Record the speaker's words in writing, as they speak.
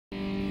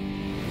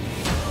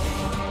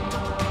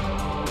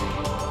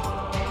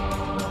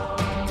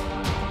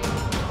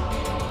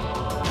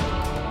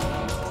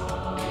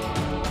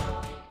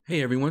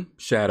Hey everyone,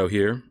 Shaedow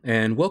here,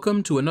 and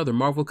welcome to another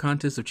Marvel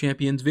Contest of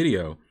Champions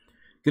video.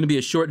 Going to be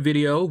a short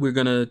video. We're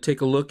going to take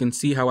a look and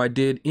see how I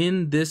did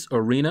in this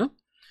arena.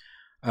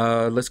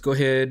 Let's go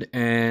ahead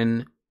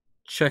and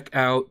check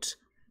out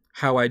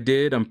how I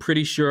did. I'm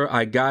pretty sure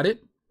I got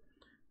it.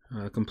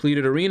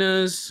 Completed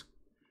arenas.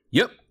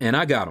 Yep, and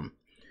I got them.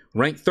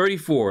 Rank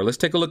 34. Let's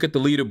take a look at the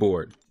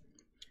leaderboard.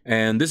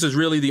 And this is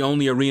really the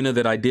only arena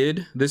that I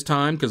did this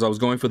time because I was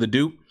going for the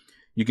dupe.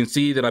 You can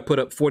see that I put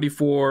up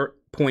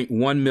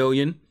 44.1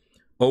 million.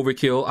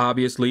 Overkill,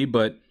 obviously,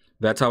 but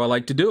that's how I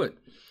like to do it.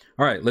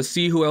 All right, let's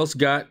see who else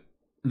got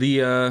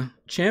the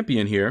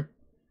champion here.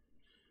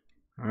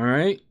 All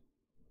right.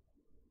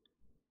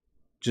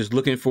 Just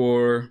looking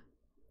for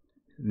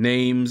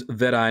names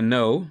that I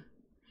know.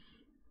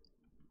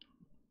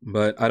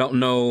 But I don't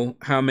know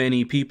how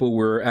many people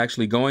were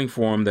actually going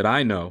for them that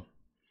I know.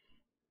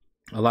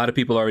 A lot of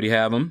people already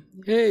have them.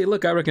 Hey,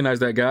 look, I recognize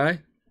that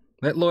guy.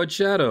 That Lord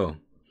Shaedow.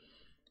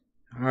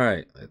 All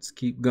right, let's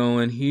keep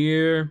going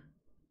here.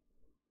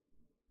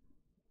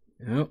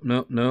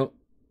 Nope.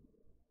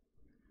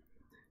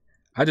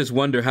 I just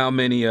wonder how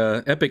many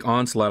Epic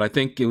Onslaught. I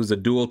think it was a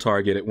dual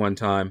target at one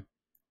time.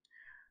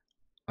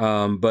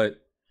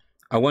 But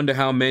I wonder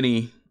how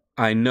many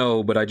I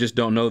know, but I just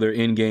don't know their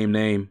in-game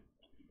name.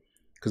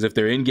 Because if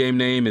their in-game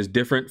name is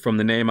different from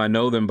the name I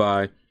know them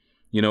by,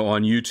 you know,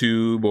 on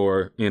YouTube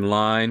or in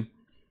line,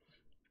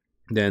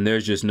 then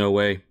there's just no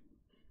way.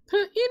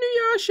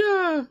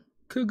 Inuyasha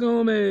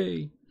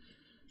Kagome.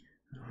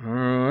 All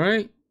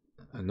right.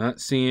 I'm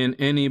not seeing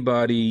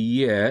anybody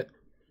yet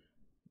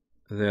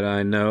that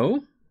I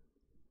know.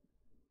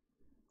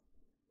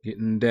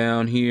 Getting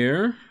down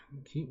here.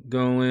 Keep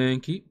going,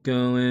 keep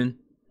going.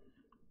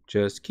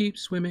 Just keep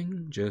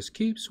swimming, just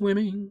keep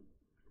swimming.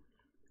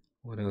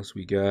 What else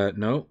we got?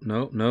 Nope.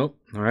 All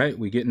right,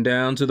 we getting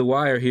down to the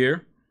wire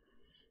here.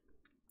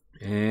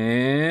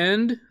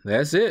 And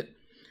that's it.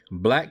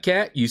 Black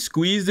Cat, you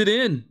squeezed it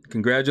in.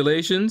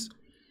 Congratulations.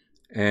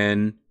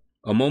 And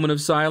a moment of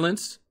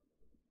silence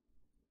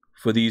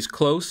for these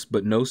close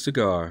but no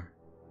cigar.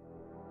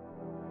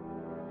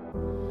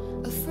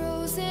 A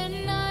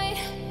frozen night,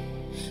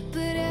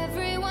 but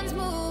everyone's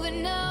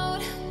moving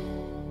out.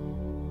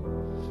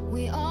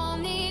 We all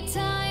need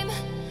time,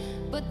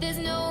 but there's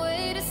no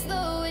way to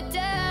slow it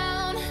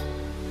down.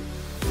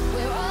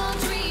 We're all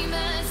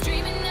dreamers,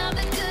 dreaming of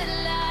the good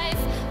life,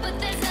 but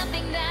there's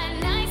nothing that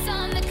nice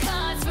on the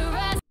cards for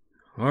us.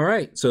 All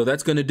right, so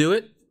that's going to do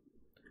it.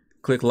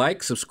 Click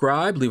like,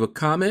 subscribe, leave a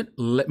comment.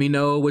 Let me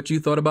know what you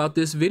thought about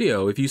this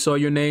video. If you saw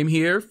your name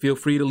here, feel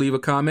free to leave a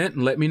comment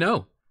and let me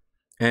know.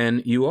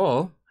 And you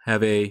all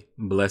have a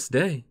blessed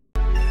day.